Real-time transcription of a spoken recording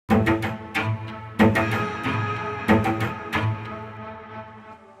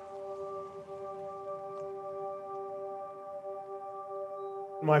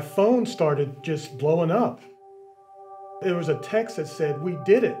my phone started just blowing up. There was a text that said, "We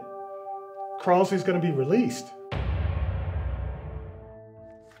did it. Crosley's going to be released."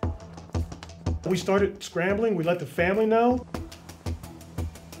 We started scrambling. We let the family know.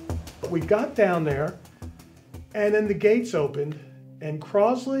 We got down there, and then the gates opened, and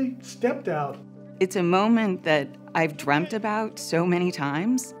Crosley stepped out. It's a moment that I've dreamt about so many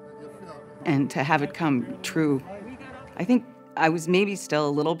times, and to have it come true, I think I was maybe still a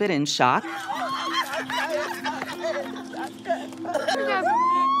little bit in shock.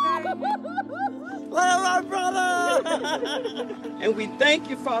 Our brother! And we thank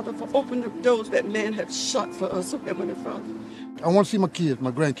you, Father, for opening the doors that man have shut for us, Heavenly Father. I want to see my kids,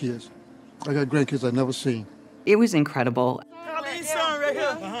 my grandkids. I got grandkids I've never seen. It was incredible. Eileen's son right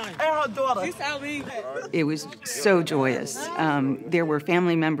here, and her daughter. This Eileen. It was so joyous. There were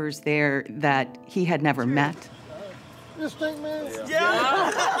family members there that he had never met. This thing, man?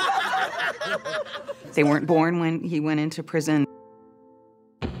 Yeah. They weren't born when he went into prison.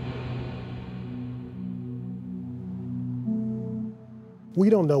 We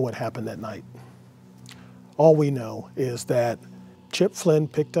don't know what happened that night. All we know is that Chip Flynn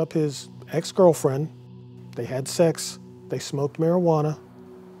picked up his ex-girlfriend, they had sex, they smoked marijuana,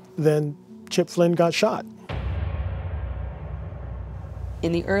 then Chip Flynn got shot.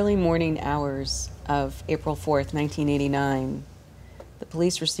 In the early morning hours of April 4th, 1989, the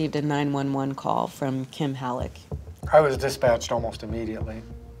police received a 911 call from Kim Halleck. I was dispatched almost immediately.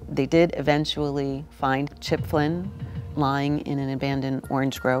 They did eventually find Chip Flynn lying in an abandoned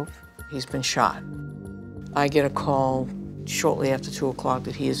orange grove. He's been shot. I get a call shortly after 2 o'clock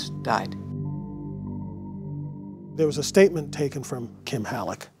that he has died. There was a statement taken from Kim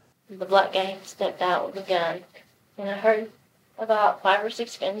Halleck. The black guy stepped out with a gun, and I heard about 5 or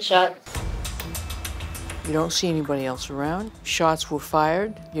 6 gunshots. You don't see anybody else around. Shots were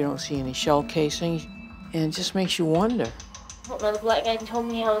fired. You don't see any shell casings. And it just makes you wonder. Another black guy told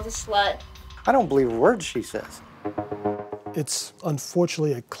me I was a slut. I don't believe a word she says. It's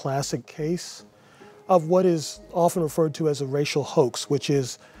unfortunately a classic case of what is often referred to as a racial hoax, which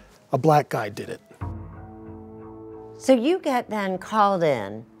is a black guy did it. So you get then called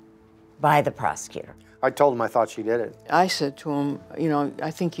in by the prosecutor. I told him I thought she did it. I said to him, you know, I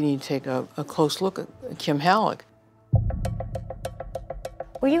think you need to take a close look at Kim Halleck.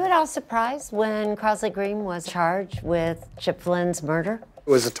 Were you at all surprised when Crosley Green was charged with Chip Flynn's murder? It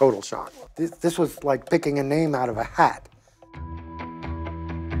was a total shock. This was like picking a name out of a hat.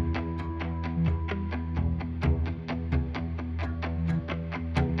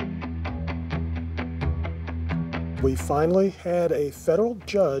 We finally had a federal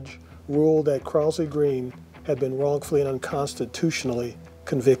judge rule that Crosley Green had been wrongfully and unconstitutionally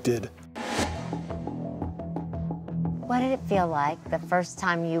convicted. What did it feel like the first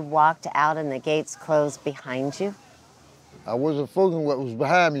time you walked out and the gates closed behind you? I wasn't focusing on what was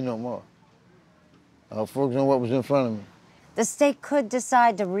behind me no more. I was focusing on what was in front of me. The state could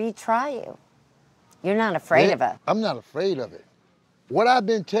decide to retry you. You're not afraid of it. I'm not afraid of it. What I've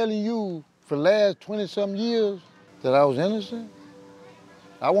been telling you for the last 20-something years, that I was innocent,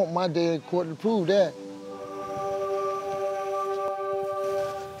 I want my day in court to prove that.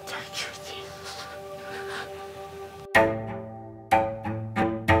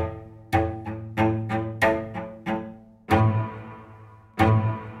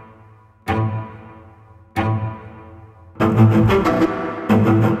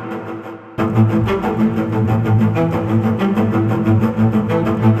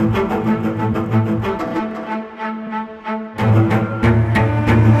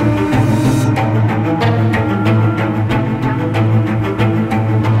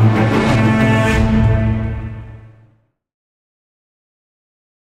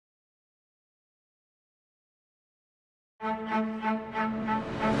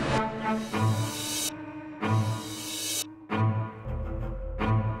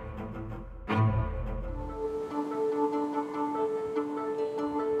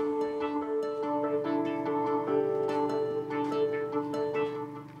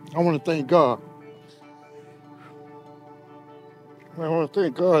 I want to thank God. I want to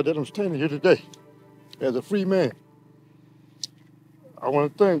thank God that I'm standing here today as a free man. I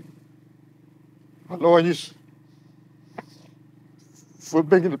want to thank my lawyers for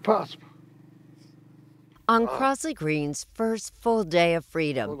making it possible. On Crosley Green's first full day of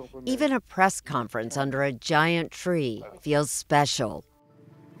freedom, even a press conference under a giant tree feels special.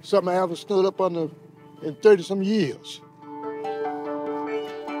 Something I haven't stood up under in 30-some years.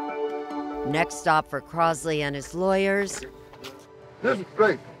 Next stop for Crosley and his lawyers, This is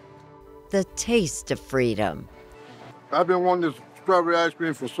great. the taste of freedom. I've been wanting this strawberry ice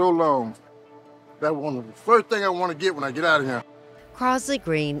cream for so long. That was one of the first thing I want to get when I get out of here. Crosley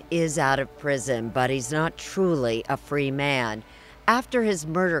Green is out of prison, but he's not truly a free man. After his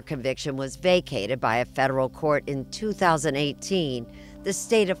murder conviction was vacated by a federal court in 2018, the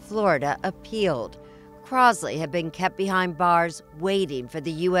state of Florida appealed. Crosley had been kept behind bars waiting for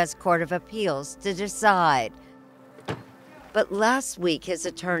the U.S. Court of Appeals to decide. But last week, his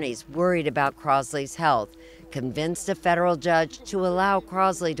attorneys, worried about Crosley's health, convinced a federal judge to allow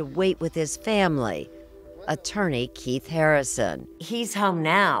Crosley to wait with his family. Attorney Keith Harrison. He's home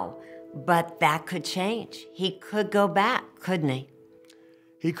now, but that could change. He could go back, couldn't he?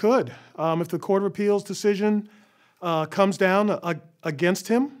 He could. If the Court of Appeals decision comes down against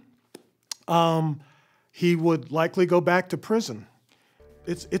him, he would likely go back to prison.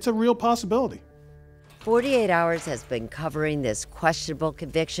 It's a real possibility. 48 Hours has been covering this questionable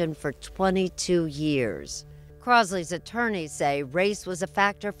conviction for 22 years. Crosley's attorneys say race was a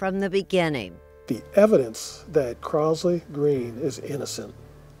factor from the beginning. The evidence that Crosley Green is innocent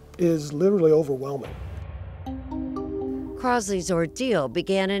is literally overwhelming. Crosley's ordeal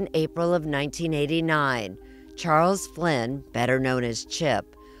began in April of 1989. Charles Flynn, better known as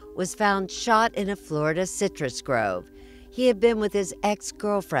Chip, was found shot in a Florida citrus grove. He had been with his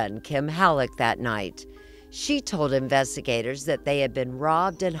ex-girlfriend, Kim Halleck, that night. She told investigators that they had been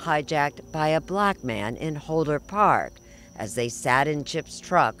robbed and hijacked by a black man in Holder Park as they sat in Chip's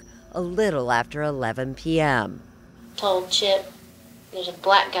truck a little after 11 p.m. Told Chip, there's a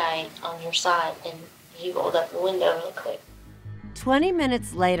black guy on your side, and he rolled up the window real quick. 20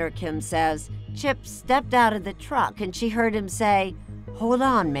 minutes later, Kim says, Chip stepped out of the truck and she heard him say, "Hold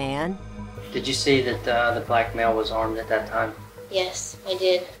on, man." Did you see that the black male was armed at that time? Yes, I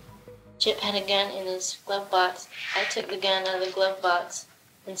did. Chip had a gun in his glove box. I took the gun out of the glove box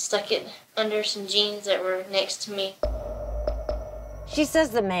and stuck it under some jeans that were next to me. She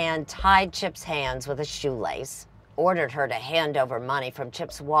says the man tied Chip's hands with a shoelace, ordered her to hand over money from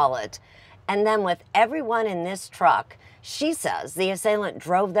Chip's wallet, and then with everyone in this truck, she says the assailant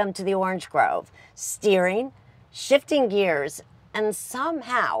drove them to the orange grove, steering, shifting gears, and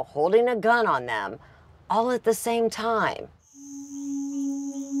somehow holding a gun on them, all at the same time.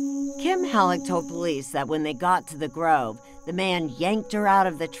 Kim Halleck told police that when they got to the grove, the man yanked her out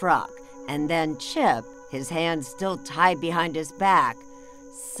of the truck, and then Chip, his hands still tied behind his back,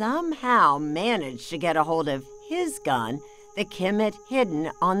 somehow managed to get a hold of his gun that Kim had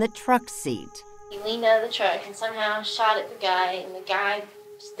hidden on the truck seat. He leaned out of the truck and somehow shot at the guy, and the guy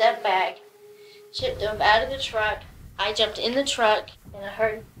stepped back. Chip dove out of the truck. I jumped in the truck, and I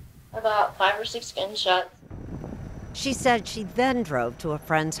heard about 5 or 6 gunshots. She said she then drove to a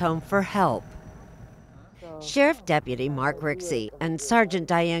friend's home for help. Sheriff Deputy Mark Rixey and Sergeant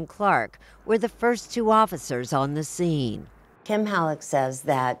Diane Clark were the first 2 officers on the scene. Kim Halleck says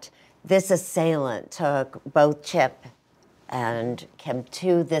that this assailant took both Chip and Kim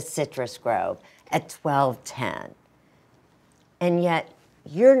to the citrus grove at 12:10. And yet,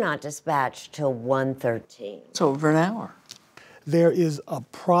 you're not dispatched till 1:13. It's over an hour. There is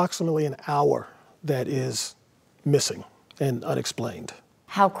approximately an hour that is missing and unexplained.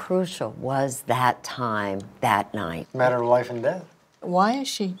 How crucial was that time that night? Matter of life and death. Why is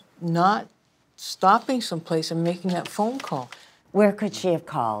she not stopping someplace and making that phone call? Where could she have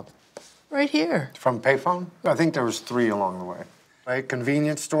called? Right here. From payphone? I think there was 3 along the way. Right?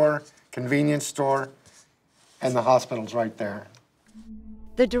 Convenience store, and the hospital's right there.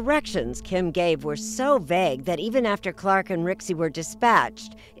 The directions Kim gave were so vague that even after Clark and Rixey were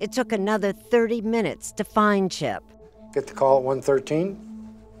dispatched, it took another 30 minutes to find Chip. Get the call at 1:13.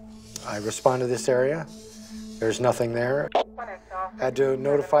 I respond to this area. There's nothing there. Had to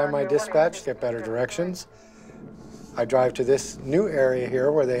notify my dispatch, get better directions. I drive to this new area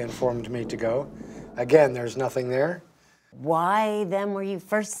here where they informed me to go. Again, there's nothing there. Why then were you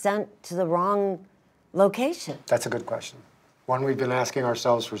first sent to the wrong location? That's a good question. One we've been asking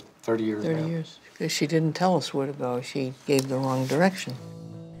ourselves for 30 years 30 now. years. Because she didn't tell us where to go. She gave the wrong direction.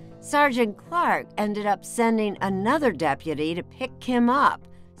 Sergeant Clark ended up sending another deputy to pick Kim up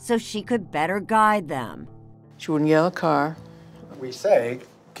so she could better guide them. She wouldn't get out of the car. We say,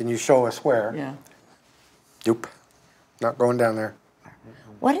 can you show us where? Yeah. Nope, not going down there.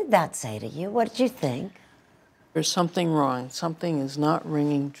 What did that say to you? What did you think? There's something wrong. Something is not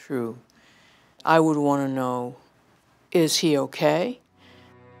ringing true. I would want to know, is he okay?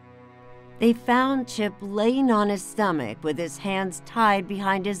 They found Chip laying on his stomach with his hands tied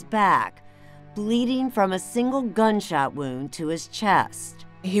behind his back, bleeding from a single gunshot wound to his chest.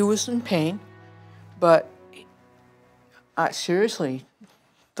 He was in pain, but I seriously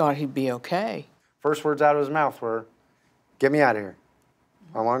thought he'd be okay. First words out of his mouth were, Get me out of here.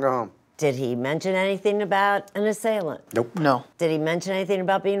 I want to go home. Did he mention anything about an assailant? Nope. No. Did he mention anything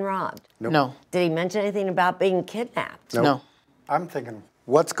about being robbed? Nope. No. Did he mention anything about being kidnapped? Nope. No. I'm thinking,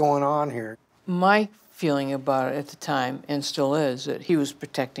 what's going on here? My feeling about it at the time, and still is, that he was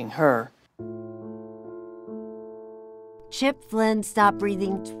protecting her. Chip Flynn stopped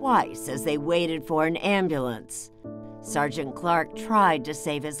breathing twice as they waited for an ambulance. Sergeant Clark tried to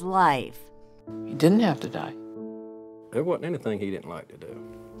save his life. He didn't have to die. There wasn't anything he didn't like to do.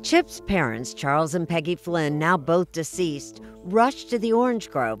 Chip's parents, Charles and Peggy Flynn, now both deceased, rushed to the Orange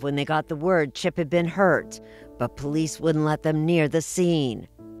Grove when they got the word Chip had been hurt, but police wouldn't let them near the scene.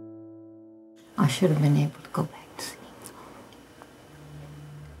 I should have been able to go back to see him.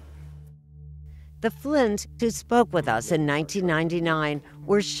 The Flynns, who spoke with us in 1999,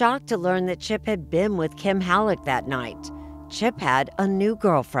 were shocked to learn that Chip had been with Kim Halleck that night. Chip had a new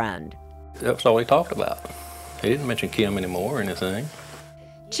girlfriend. That's all he talked about. He didn't mention Kim anymore or anything.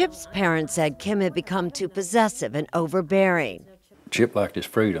 Chip's parents said Kim had become too possessive and overbearing. Chip liked his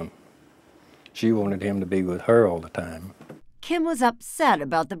freedom. She wanted him to be with her all the time. Kim was upset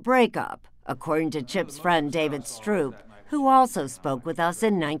about the breakup, according to Chip's friend David Stroop, who also spoke with us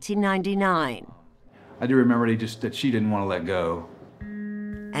in 1999. I do remember that she didn't want to let go.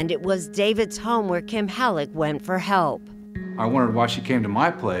 And it was David's home where Kim Halleck went for help. I wondered why she came to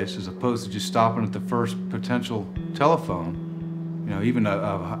my place as opposed to just stopping at the first potential telephone. You know, even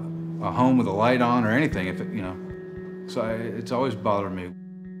a home with a light on or anything, if it, you know. So it's always bothered me.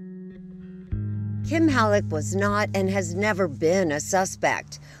 Kim Halleck was not and has never been a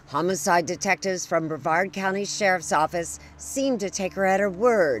suspect. Homicide detectives from Brevard County Sheriff's Office seemed to take her at her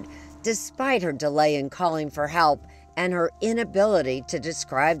word, despite her delay in calling for help and her inability to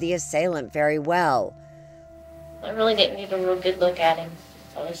describe the assailant very well. I really didn't get a real good look at him.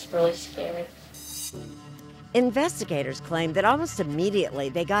 I was really scared. Investigators claimed that almost immediately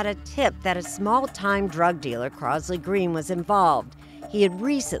they got a tip that a small-time drug dealer, Crosley Green, was involved. He had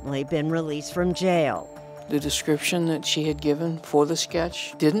recently been released from jail. The description that she had given for the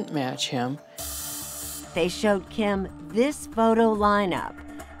sketch didn't match him. They showed Kim this photo lineup,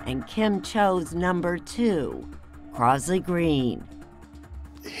 and Kim chose number 2, Crosley Green.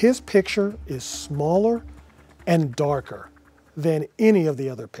 His picture is smaller and darker than any of the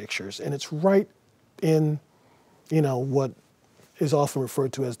other pictures, and it's right in, you know, what is often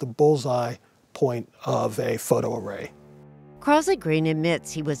referred to as the bullseye point of a photo array. Crosley Green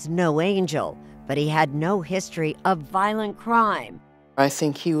admits he was no angel, but he had no history of violent crime. I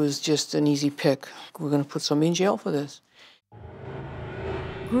think he was just an easy pick. We're going to put somebody in jail for this.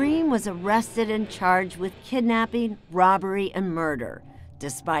 Green was arrested and charged with kidnapping, robbery, and murder,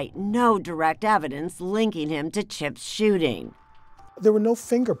 despite no direct evidence linking him to Chip's shooting. There were no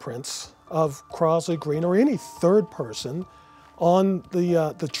fingerprints of Crosley Green or any third person on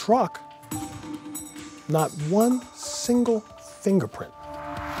the truck. Not one single fingerprint.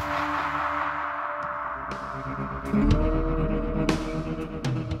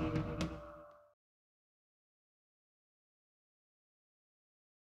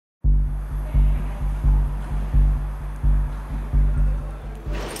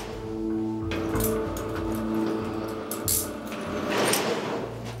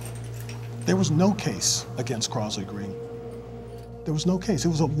 There was no case against Crosley Green. There was no case. It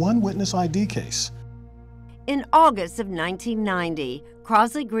was a one-witness ID case. In August of 1990,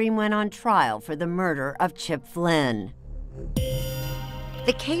 Crosley Green went on trial for the murder of Chip Flynn.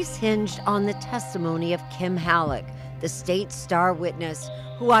 The case hinged on the testimony of Kim Halleck, the state's star witness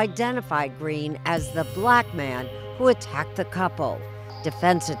who identified Green as the black man who attacked the couple,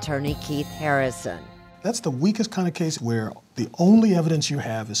 defense attorney Keith Harrison. That's the weakest kind of case where the only evidence you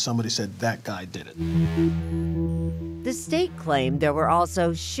have is somebody said that guy did it. The state claimed there were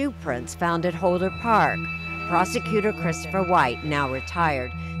also shoe prints found at Holder Park. Prosecutor Christopher White, now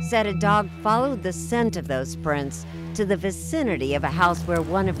retired, said a dog followed the scent of those prints to the vicinity of a house where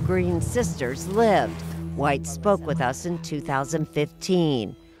one of Green's sisters lived. White spoke with us in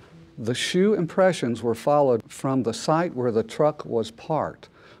 2015. The shoe impressions were followed from the site where the truck was parked,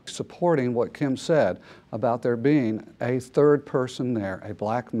 supporting what Kim said about there being a third person there, a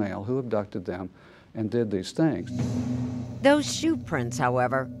black male who abducted them and did these things. Those shoe prints,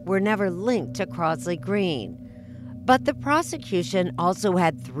 however, were never linked to Crosley Green. But the prosecution also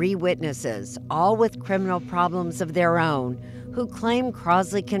had 3 witnesses, all with criminal problems of their own, who claimed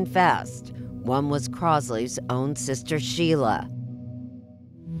Crosley confessed. One was Crosley's own sister, Sheila.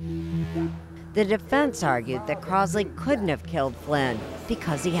 The defense argued that Crosley couldn't have killed Flynn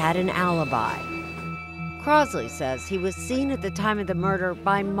because he had an alibi. Crosley says he was seen at the time of the murder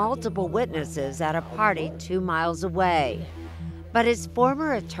by multiple witnesses at a party 2 miles away. But his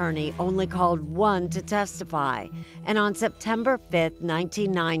former attorney only called one to testify, and on September 5,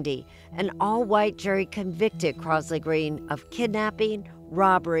 1990, an all-white jury convicted Crosley Green of kidnapping,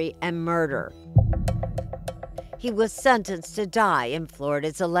 robbery, and murder. He was sentenced to die in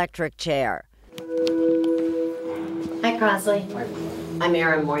Florida's electric chair. Hi, Crosley. I'm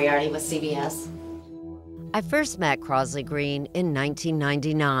Erin Moriarty with CBS. I first met Crosley Green in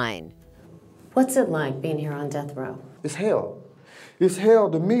 1999. What's it like being here on death row? It's hell. It's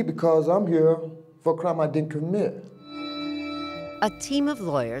hell to me because I'm here for a crime I didn't commit. A team of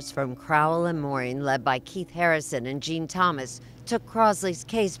lawyers from Crowell and Moring, led by Keith Harrison and Gene Thomas, took Crosley's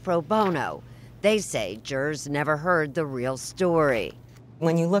case pro bono. They say jurors never heard the real story.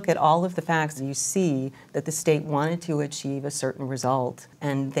 When you look at all of the facts, you see that the state wanted to achieve a certain result,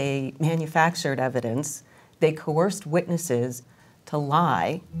 and they manufactured evidence. They coerced witnesses to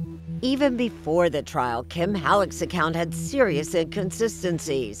lie. Even before the trial, Kim Halleck's account had serious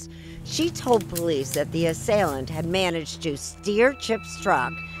inconsistencies. She told police that the assailant had managed to steer Chip's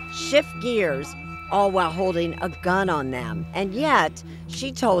truck, shift gears, all while holding a gun on them. And yet,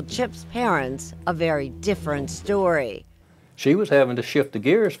 she told Chip's parents a very different story. She was having to shift the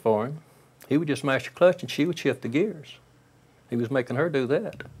gears for him. He would just mash the clutch and she would shift the gears. He was making her do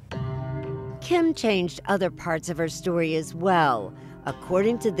that. Kim changed other parts of her story as well.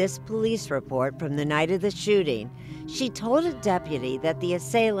 According to this police report from the night of the shooting, she told a deputy that the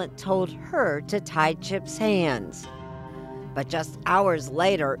assailant told her to tie Chip's hands. But just hours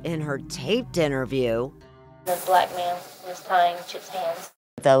later, in her taped interview, the black man was tying Chip's hands.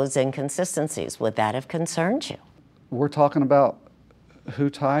 Those inconsistencies, would that have concerned you? We're talking about who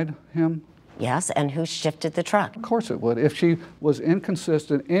tied him? Yes, and who shifted the truck? Of course it would. If she was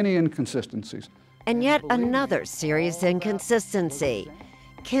inconsistent, any inconsistencies. And yet another serious inconsistency.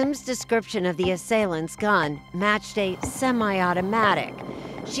 Kim's description of the assailant's gun matched a semi-automatic.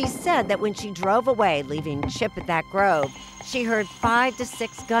 She said that when she drove away, leaving Chip at that grove, she heard 5 to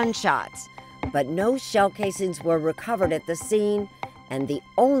 6 gunshots. But no shell casings were recovered at the scene, and the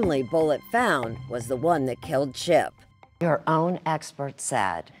only bullet found was the one that killed Chip. Your own expert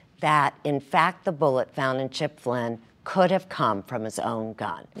said that, in fact, the bullet found in Chip Flynn could have come from his own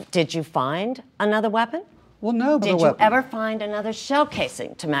gun. Did you find another weapon? Well, no. Did you ever find another shell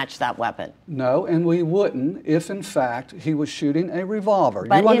casing to match that weapon? No, and we wouldn't if, in fact, he was shooting a revolver.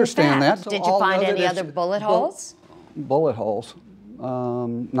 But you understand fact, that? Did you find any other bullet holes? Bullet holes?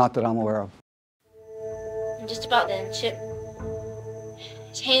 Not that I'm aware of. And just about then, Chip,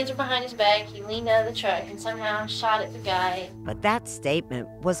 his hands were behind his back, he leaned out of the truck and somehow shot at the guy. But that statement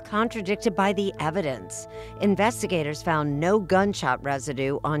was contradicted by the evidence. Investigators found no gunshot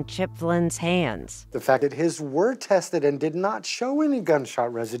residue on Chip Flynn's hands. The fact that his were tested and did not show any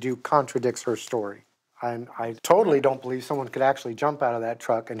gunshot residue contradicts her story. And I totally don't believe someone could actually jump out of that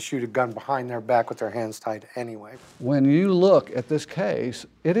truck and shoot a gun behind their back with their hands tied anyway. When you look at this case,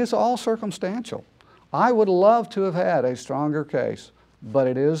 it is all circumstantial. I would love to have had a stronger case, but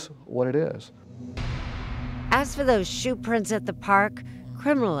it is what it is. As for those shoe prints at the park,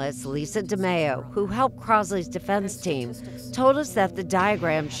 criminalist Lisa DeMeo, who helped Crosley's defense team, told us that the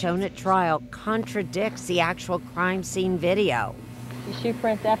diagram shown at trial contradicts the actual crime scene video. The shoe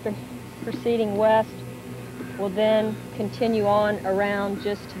prints after proceeding west will then continue on around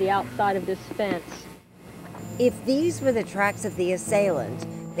just to the outside of this fence. If these were the tracks of the assailant,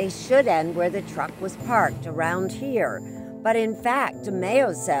 they should end where the truck was parked, around here. But in fact,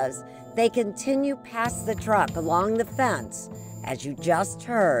 DeMeo says they continue past the truck along the fence, as you just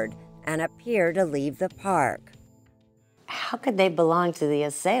heard, and appear to leave the park. How could they belong to the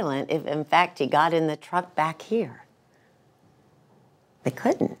assailant if, in fact, he got in the truck back here? They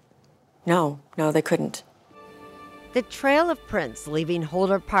couldn't. No, they couldn't. The trail of prints leaving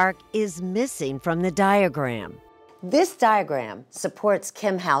Holder Park is missing from the diagram. This diagram supports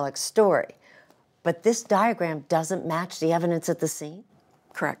Kim Halleck's story, but this diagram doesn't match the evidence at the scene?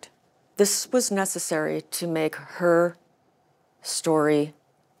 Correct. This was necessary to make her story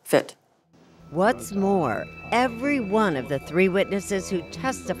fit. What's more, every one of the 3 witnesses who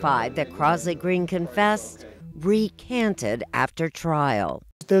testified that Crosley Green confessed recanted after trial.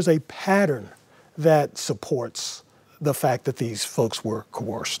 There's a pattern that supports the fact that these folks were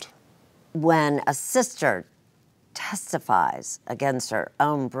coerced. When a sister testifies against her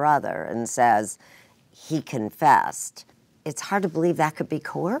own brother and says he confessed, it's hard to believe that could be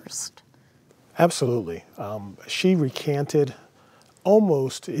coerced. Absolutely. She recanted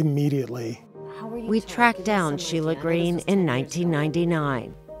almost immediately. We tracked down Sheila Green in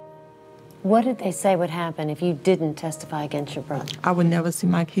 1999. What did they say would happen if you didn't testify against your brother? I would never see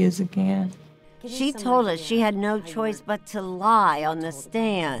my kids again. She told us she had no choice but to lie on the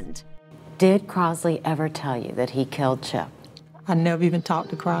stand. Did Crosley ever tell you that he killed Chip? I never even talked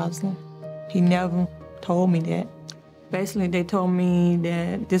to Crosley. He never told me that. Basically, they told me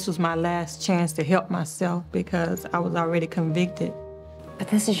that this was my last chance to help myself because I was already convicted. But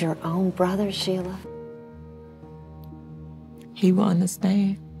this is your own brother, Sheila. He will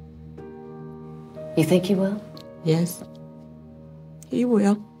understand. You think he will? Yes, he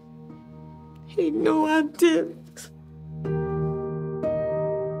will. He knew I did.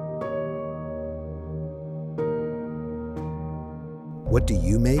 What do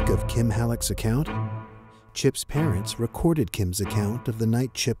you make of Kim Halleck's account? Chip's parents recorded Kim's account of the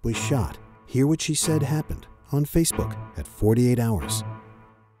night Chip was shot. Hear what she said happened on Facebook at 48 Hours.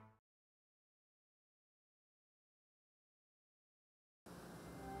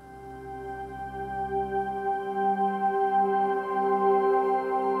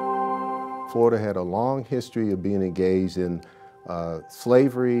 Florida had a long history of being engaged in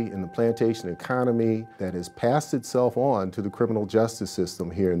slavery and the plantation economy that has passed itself on to the criminal justice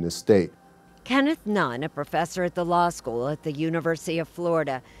system here in this state. Kenneth Nunn, a professor at the law school at the University of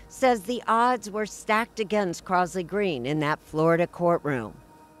Florida, says the odds were stacked against Crosley Green in that Florida courtroom.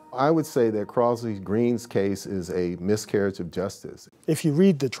 I would say that Crosley Green's case is a miscarriage of justice. If you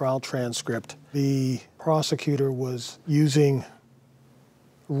read the trial transcript, the prosecutor was using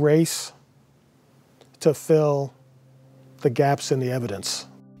race to fill the gaps in the evidence.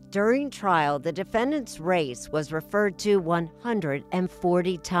 During trial, the defendant's race was referred to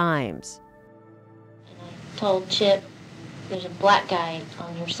 140 times. Told Chip, there's a black guy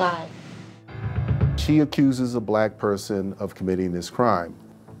on your side. She accuses a black person of committing this crime.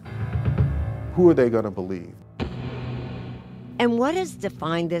 Who are they going to believe? And what has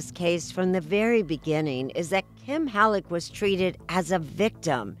defined this case from the very beginning is that Kim Halleck was treated as a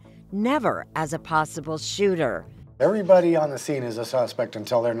victim, never as a possible shooter. Everybody on the scene is a suspect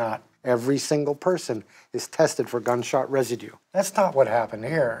until they're not. Every single person is tested for gunshot residue. That's not what happened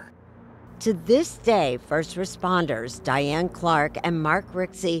here. To this day, first responders Diane Clark and Mark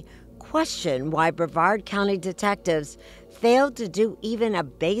Rixey question why Brevard County detectives failed to do even a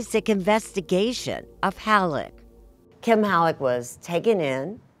basic investigation of Halleck. Kim Halleck was taken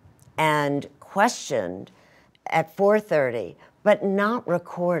in and questioned at 4:30, but not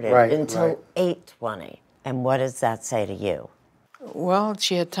recorded until 8:20. And what does that say to you? Well,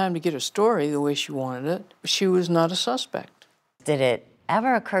 she had time to get her story the way she wanted it. She was not a suspect. Did it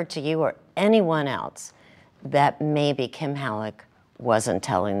ever occur to you or anyone else that maybe Kim Halleck wasn't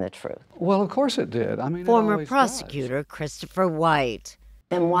telling the truth? Well, of course it did. I mean, former prosecutor Christopher White.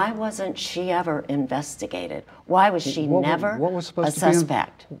 Then why wasn't she ever investigated? Why was she never a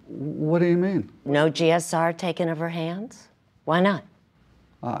suspect? What do you mean? No GSR taken of her hands? Why not?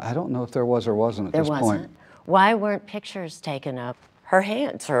 I don't know if there was or wasn't at this point. Why weren't pictures taken of her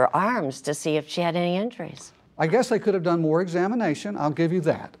hands, her arms, to see if she had any injuries? I guess they could have done more examination. I'll give you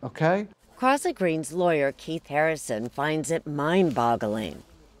that, okay? Crosley Green's lawyer, Keith Harrison, finds it mind-boggling.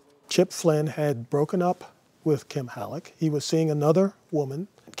 Chip Flynn had broken up with Kim Halleck. He was seeing another woman.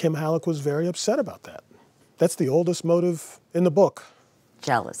 Kim Halleck was very upset about that. That's the oldest motive in the book.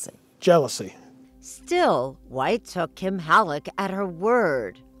 Jealousy. Jealousy. Still, White took Kim Halleck at her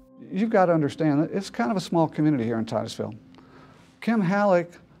word. You've got to understand that it's kind of a small community here in Titusville. Kim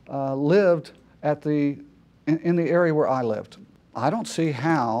Halleck lived in the area where I lived. I don't see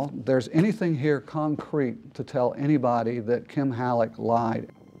how there's anything here concrete to tell anybody that Kim Halleck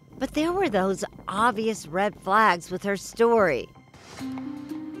lied. But there were those obvious red flags with her story.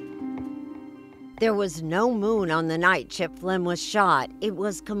 There was no moon on the night Chip Flynn was shot. It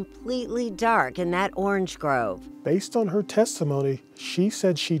was completely dark in that orange grove. Based on her testimony, she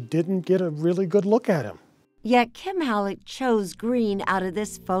said she didn't get a really good look at him. Yet Kim Halleck chose Green out of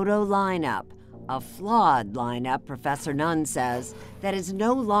this photo lineup. A flawed lineup, Professor Nunn says, that is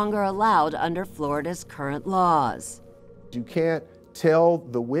no longer allowed under Florida's current laws. You can't tell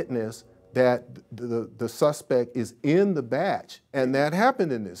the witness that the suspect is in the batch, and that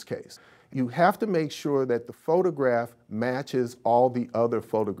happened in this case. You have to make sure that the photograph matches all the other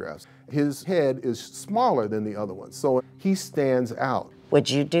photographs. His head is smaller than the other ones, so he stands out. Would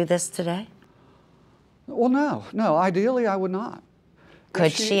you do this today? Well, no, ideally I would not.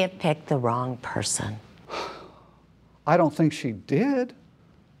 Could she have picked the wrong person? I don't think she did,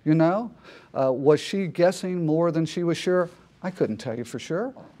 you know. Was she guessing more than she was sure? I couldn't tell you for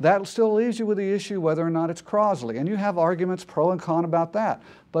sure. That still leaves you with the issue whether or not it's Crosley, and you have arguments pro and con about that.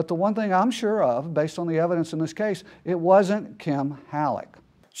 But the one thing I'm sure of, based on the evidence in this case, it wasn't Kim Halleck.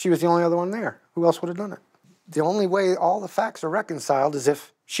 She was the only other one there. Who else would have done it? The only way all the facts are reconciled is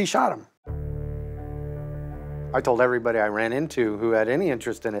if she shot him. I told everybody I ran into who had any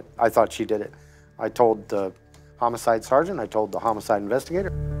interest in it, I thought she did it. I told the homicide sergeant, I told the homicide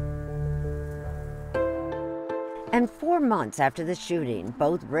investigator. And 4 months after the shooting,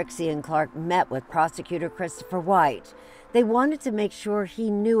 both Rixey and Clark met with prosecutor Christopher White. They wanted to make sure he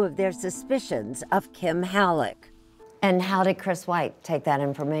knew of their suspicions of Kim Halleck. And how did Chris White take that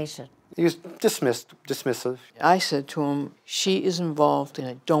information? He was dismissive. I said to him, she is involved, and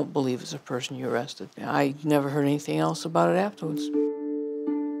I don't believe it's the person you arrested. I never heard anything else about it afterwards.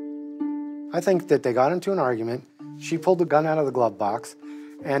 I think that they got into an argument. She pulled the gun out of the glove box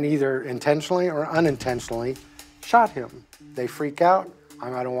and either intentionally or unintentionally shot him. They freak out.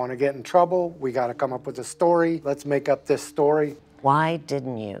 I don't want to get in trouble. We got to come up with a story. Let's make up this story. Why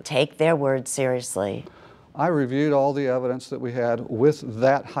didn't you take their word seriously? I reviewed all the evidence that we had with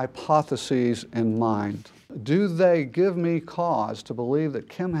that hypothesis in mind. Do they give me cause to believe that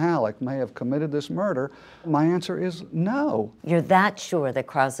Kim Halleck may have committed this murder? My answer is no. You're that sure that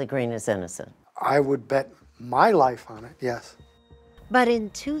Crosley Green is innocent? I would bet my life on it, yes. But in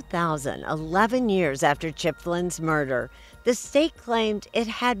 2000, 11 years after Chip Flynn's murder, the state claimed it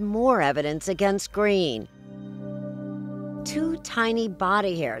had more evidence against Green. 2 tiny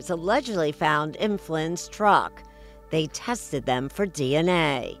body hairs allegedly found in Flynn's truck. They tested them for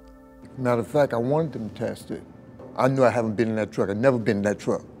DNA. Matter of fact, I wanted them to test it. I knew I haven't been in that truck. I've never been in that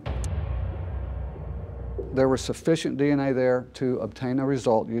truck. There was sufficient DNA there to obtain a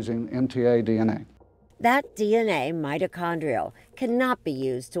result using MTA DNA. That DNA, mitochondrial, cannot be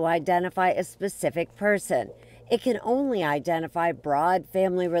used to identify a specific person. It can only identify broad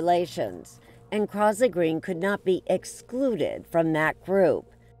family relations, and Crosley Green could not be excluded from that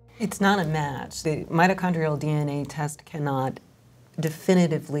group. It's not a match. The mitochondrial DNA test cannot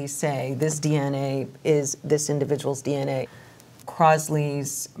definitively say this DNA is this individual's DNA.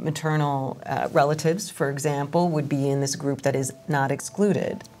 Crosley's maternal relatives, for example, would be in this group that is not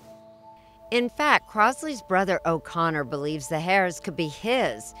excluded. In fact, Crosley's brother O'Connor believes the hairs could be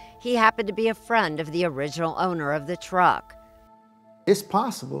his. He happened to be a friend of the original owner of the truck. It's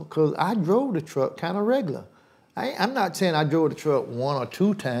possible, because I drove the truck kind of regular. I'm not saying I drove the truck 1 or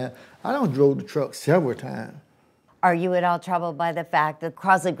 2 times. I don't drove the truck several times. Are you at all troubled by the fact that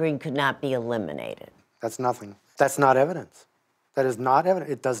Crosley Green could not be eliminated? That's nothing. That's not evidence. That is not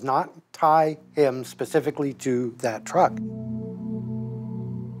evidence. It does not tie him specifically to that truck.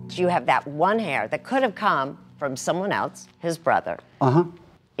 You have that one hair that could have come from someone else, his brother.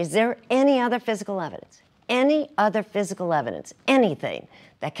 Is there any other physical evidence? Any other physical evidence, anything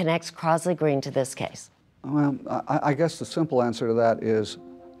that connects Crosley Green to this case? Well, I guess the simple answer to that is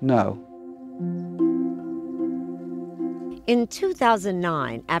no. In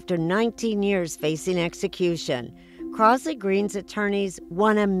 2009, after 19 years facing execution, Crosley Green's attorneys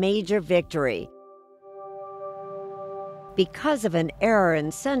won a major victory. Because of an error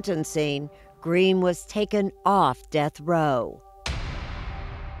in sentencing, Green was taken off death row.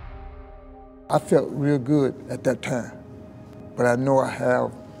 I felt real good at that time, but I know I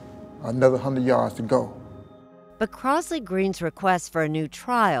have another 100 yards to go. But Crosley Green's request for a new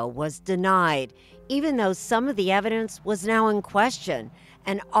trial was denied, even though some of the evidence was now in question,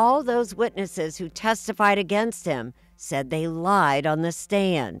 and all those witnesses who testified against him said they lied on the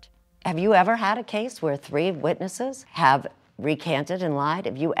stand. Have you ever had a case where 3 witnesses have recanted and lied?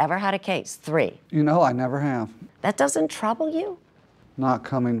 Have you ever had a case? 3? You know, I never have. That doesn't trouble you? Not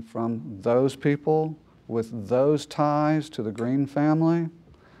coming from those people with those ties to the Green family,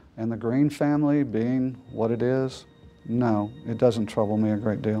 and the Green family being what it is, no, it doesn't trouble me a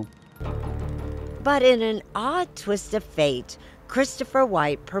great deal. But in an odd twist of fate, Christopher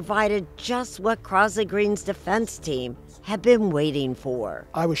White provided just what Crosley Green's defense team had been waiting for.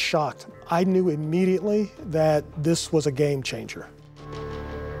 I was shocked. I knew immediately that this was a game changer.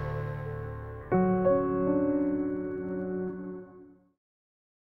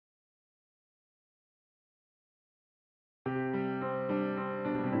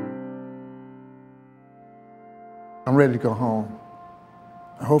 I'm ready to go home.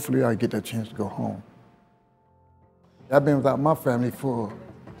 Hopefully I get that chance to go home. I've been without my family for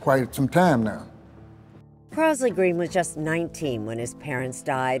quite some time now. Crosley Green was just 19 when his parents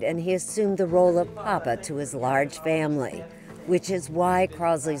died, and he assumed the role of papa to his large family, which is why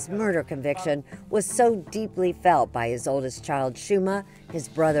Crosley's murder conviction was so deeply felt by his oldest child, Shuma, his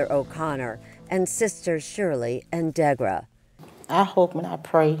brother O'Connor, and sisters Shirley and Degra. I hope and I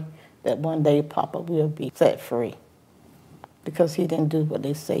pray that one day Papa will be set free, because he didn't do what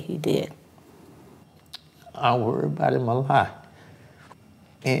they say he did. I worry about him a lot.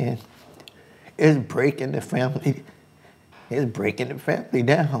 And it's breaking the family. It's breaking the family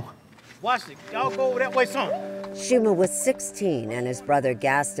down. Watch it. Y'all go over that way some. Shuma was 16 and his brother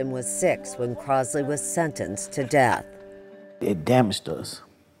Gaston was 6 when Crosley was sentenced to death. It damaged us.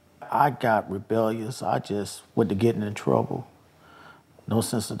 I got rebellious. I just went to getting in trouble. No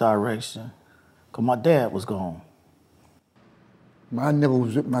sense of direction. Because my dad was gone. I never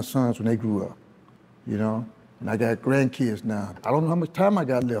was with my sons when they grew up, you know? And I got grandkids now. I don't know how much time I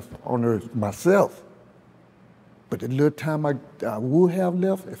got left on earth myself. But the little time I would have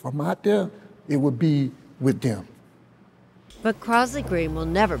left, if I'm out there, it would be with them. But Crosley Green will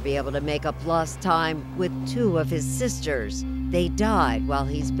never be able to make up lost time with 2 of his sisters. They died while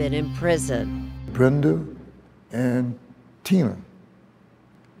he's been in prison. Brenda and Tina.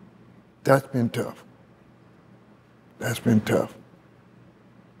 That's been tough. That's been tough.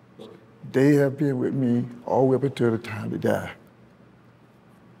 They have been with me all the way up until the time they die.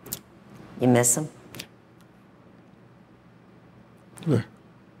 You miss them? Yeah.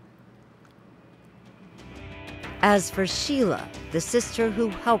 As for Sheila, the sister who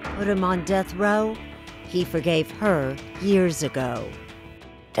helped put him on death row, he forgave her years ago.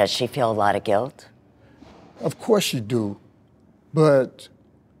 Does she feel a lot of guilt? Of course she do, but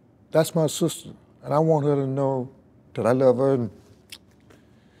that's my sister, and I want her to know that I love her. And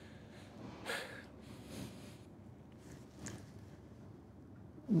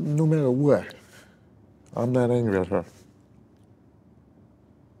no matter what, I'm not angry at her.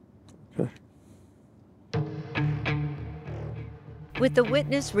 With the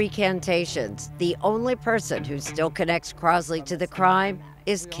witness recantations, the only person who still connects Crosley to the crime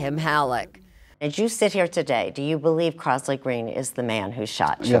is Kim Halleck. As you sit here today, do you believe Crosley Green is the man who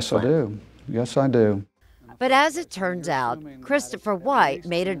shot Chip Yes, Flynn? I do. Yes, I do. But as it turns out, Christopher White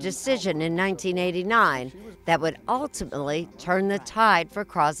made a decision in 1989 that would ultimately turn the tide for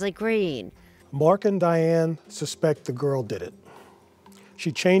Crosley Green. Mark and Diane suspect the girl did it.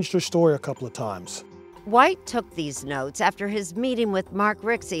 She changed her story a couple of times. White took these notes after his meeting with Mark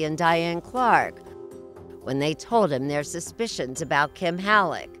Rixey and Diane Clark, when they told him their suspicions about Kim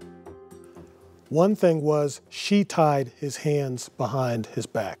Halleck. One thing was she tied his hands behind his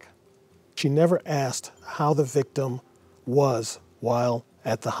back. She never asked how the victim was while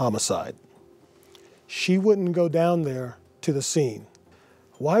at the homicide. She wouldn't go down there to the scene.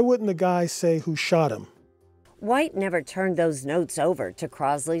 Why wouldn't the guy say who shot him? White never turned those notes over to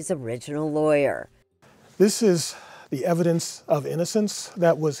Crosley's original lawyer. This is the evidence of innocence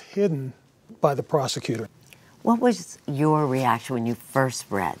that was hidden by the prosecutor. What was your reaction when you first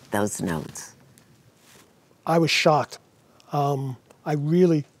read those notes? I was shocked. I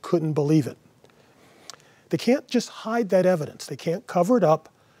really couldn't believe it. They can't just hide that evidence. They can't cover it up.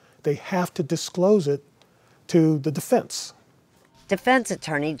 They have to disclose it to the defense. Defense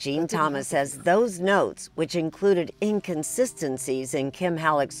attorney Gene Thomas says those notes, which included inconsistencies in Kim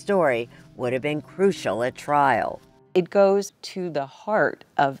Halleck's story, would have been crucial at trial. It goes to the heart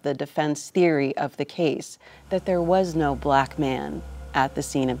of the defense theory of the case that there was no black man at the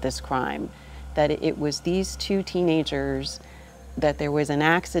scene of this crime, that it was these 2 teenagers, that there was an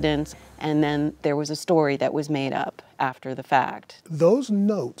accident, and then there was a story that was made up after the fact. Those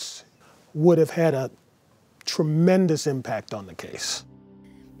notes would have had a tremendous impact on the case.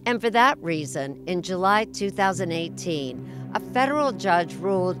 And for that reason, in July 2018, a federal judge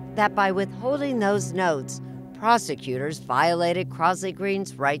ruled that by withholding those notes, prosecutors violated Crosley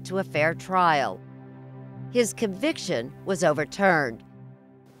Green's right to a fair trial. His conviction was overturned.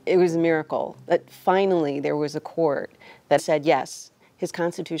 It was a miracle that finally there was a court that said, yes, his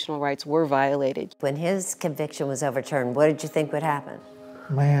constitutional rights were violated. When his conviction was overturned, what did you think would happen?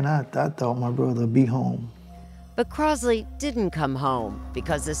 Man, I thought my brother would be home. But Crosley didn't come home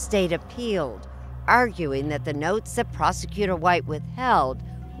because the state appealed, arguing that the notes that Prosecutor White withheld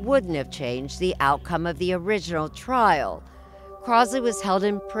wouldn't have changed the outcome of the original trial. Crosley was held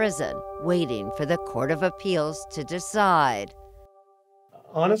in prison, waiting for the Court of Appeals to decide.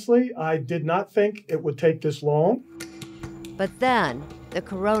 Honestly, I did not think it would take this long. But then, the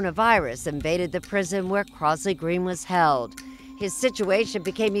coronavirus invaded the prison where Crosley Green was held. His situation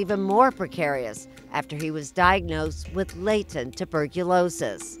became even more precarious after he was diagnosed with latent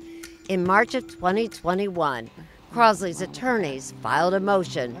tuberculosis. In March of 2021, Crosley's attorneys filed a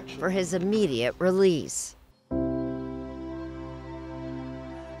motion for his immediate release.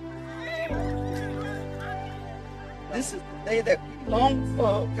 This is the day that we long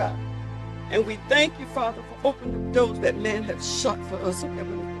for, God. And we thank you, Father, for opening the doors that man has shut for us,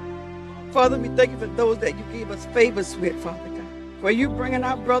 Heavenly Father. Father, we thank you for those that you gave us favors with, Father God. For you bringing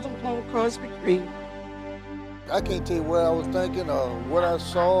our brother home, Crosley Green. I can't tell you what I was thinking or what I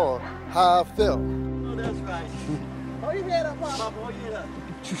saw or how I felt. Oh, that's right. Hold your head up, Papa. Hold your head up.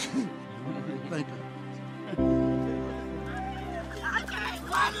 Thank you.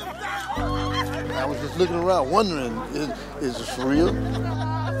 I was just looking around, wondering, is this for real?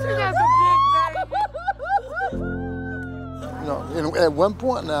 You know, and at one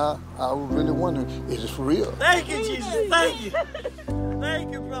point now, I was really wondering, is this for real? Thank you, Jesus. Thank you.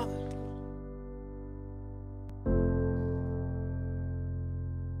 Thank you, brother.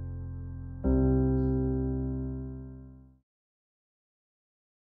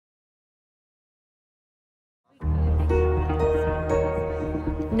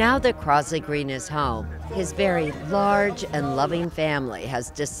 Now that Crosley Green is home, his very large and loving family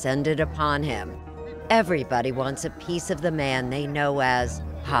has descended upon him. Everybody wants a piece of the man they know as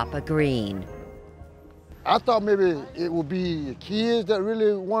Papa Green. I thought maybe it would be the kids that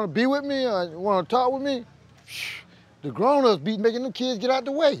really want to be with me or want to talk with me. The grown-ups be making the kids get out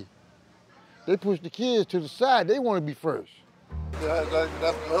the way. They push the kids to the side. They want to be first. Yeah,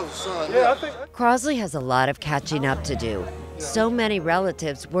 that's my other son. Yeah, I think. Crosley has a lot of catching up to do. So many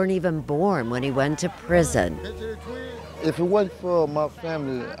relatives weren't even born when he went to prison. If it wasn't for my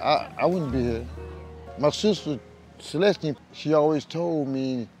family, I wouldn't be here. My sister, Celestine, she always told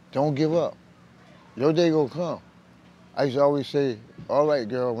me, don't give up. Your day gonna come. I used to always say, all right,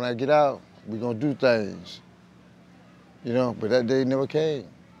 girl, when I get out, we're gonna do things. You know, but that day never came.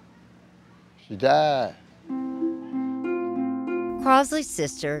 She died. Crosley's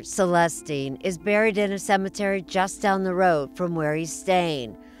sister, Celestine, is buried in a cemetery just down the road from where he's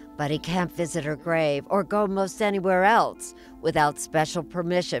staying, but he can't visit her grave or go most anywhere else without special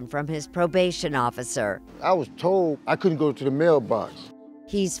permission from his probation officer. I was told I couldn't go to the mailbox.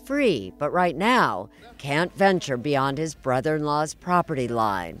 He's free, but right now can't venture beyond his brother-in-law's property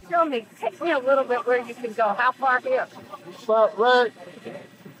line. Show me, take me a little bit where you can go. How far here? About right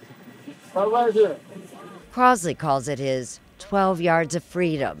here. Crosley calls it his 12 yards of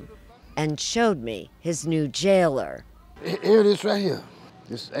freedom and showed me his new jailer. Here it is right here.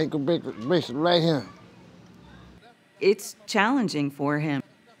 This ankle bracelet right here. It's challenging for him.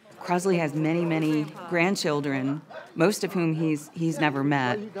 Crosley has many, many grandchildren, most of whom he's never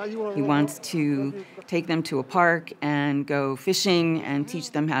met. He wants to take them to a park and go fishing and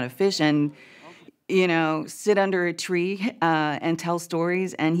teach them how to fish and, you know, sit under a tree and tell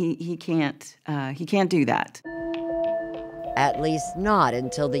stories, and he can't do that. At least not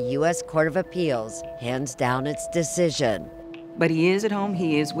until the U.S. Court of Appeals hands down its decision. But he is at home,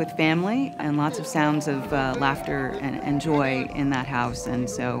 he is with family, and lots of sounds of laughter and joy in that house, and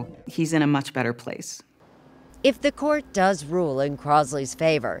so he's in a much better place. If the court does rule in Crosley's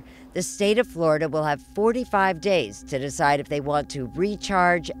favor, the state of Florida will have 45 days to decide if they want to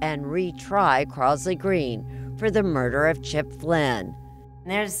recharge and retry Crosley Green for the murder of Chip Flynn.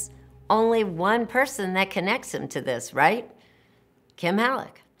 There's only one person that connects him to this, right? Kim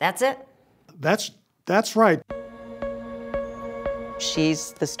Halleck. That's it? That's right.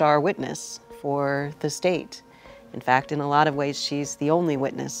 She's the star witness for the state. In fact, in a lot of ways, she's the only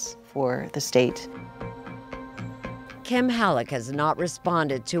witness for the state. Kim Halleck has not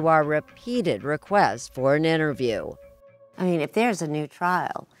responded to our repeated requests for an interview. I mean, if there's a new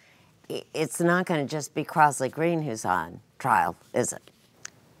trial, it's not going to just be Crosley Green who's on trial, is it?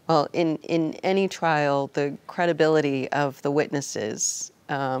 Well, in any trial, the credibility of the witnesses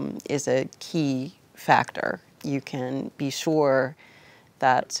is a key factor. You can be sure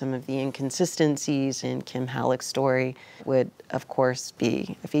that some of the inconsistencies in Kim Halleck's story would, of course,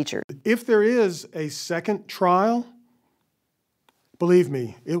 be a feature. If there is a second trial, believe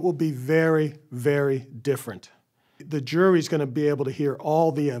me, it will be very, very different. The jury's going to be able to hear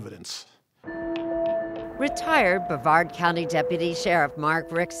all the evidence. Retired Brevard County Deputy Sheriff Mark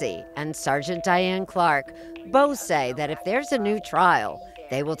Rixey and Sergeant Diane Clark both say that if there's a new trial,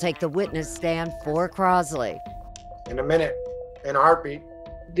 they will take the witness stand for Crosley. In a minute, in a heartbeat.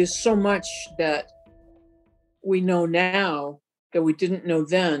 There's so much that we know now that we didn't know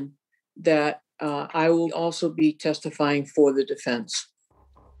then that I will also be testifying for the defense.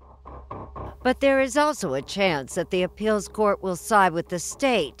 But there is also a chance that the appeals court will side with the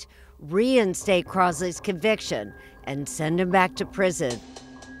state, reinstate Crosley's conviction, and send him back to prison.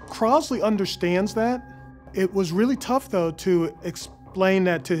 Crosley understands that. It was really tough, though, to explain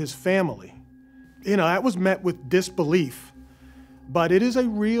that to his family. You know, that was met with disbelief, but it is a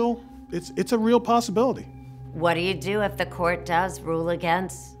real, it's a real possibility. What do you do if the court does rule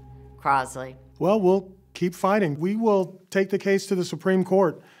against Crosley? Well, we'll keep fighting. We will take the case to the Supreme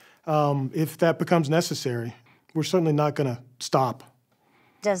Court if that becomes necessary. We're certainly not going to stop.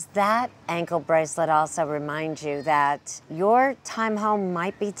 Does that ankle bracelet also remind you that your time home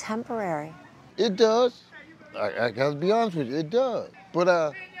might be temporary? It does. I gotta be honest with you, it does. But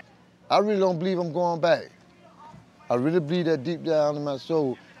I really don't believe I'm going back. I really believe that deep down in my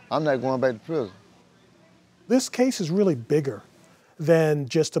soul, I'm not going back to prison. This case is really bigger than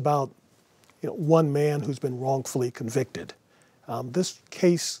just about one man who's been wrongfully convicted. This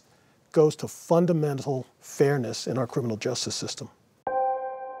case goes to fundamental fairness in our criminal justice system.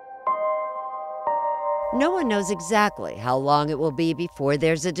 No one knows exactly how long it will be before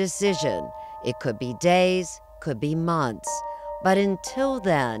there's a decision. It could be days, could be months. But until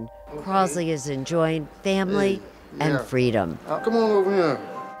then, Crosley is enjoying family and freedom. Come on over here.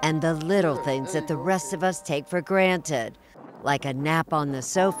 And the little things that the rest of us take for granted, like a nap on the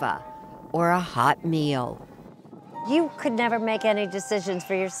sofa or a hot meal. You could never make any decisions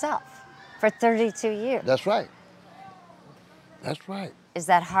for yourself for 32 years. That's right. That's right. Is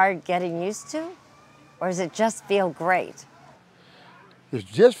that hard getting used to? Or does it just feel great? It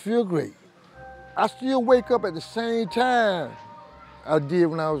just feel great. I still wake up at the same time I did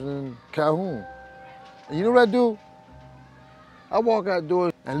when I was in Calhoun. And you know what I do? I walk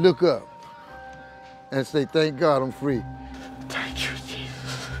outdoors and look up and say, thank God I'm free. Thank you,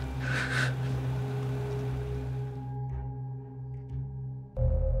 Jesus.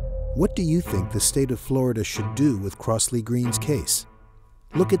 What do you think the state of Florida should do with Crosley Green's case?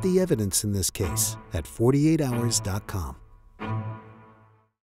 Look at the evidence in this case at 48hours.com.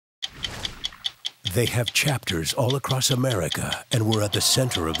 They have chapters all across America, and we're at the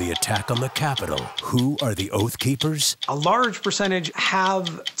center of the attack on the Capitol. Who are the Oath Keepers? A large percentage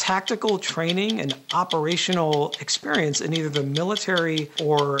have tactical training and operational experience in either the military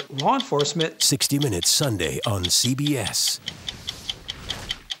or law enforcement. 60 Minutes Sunday on CBS.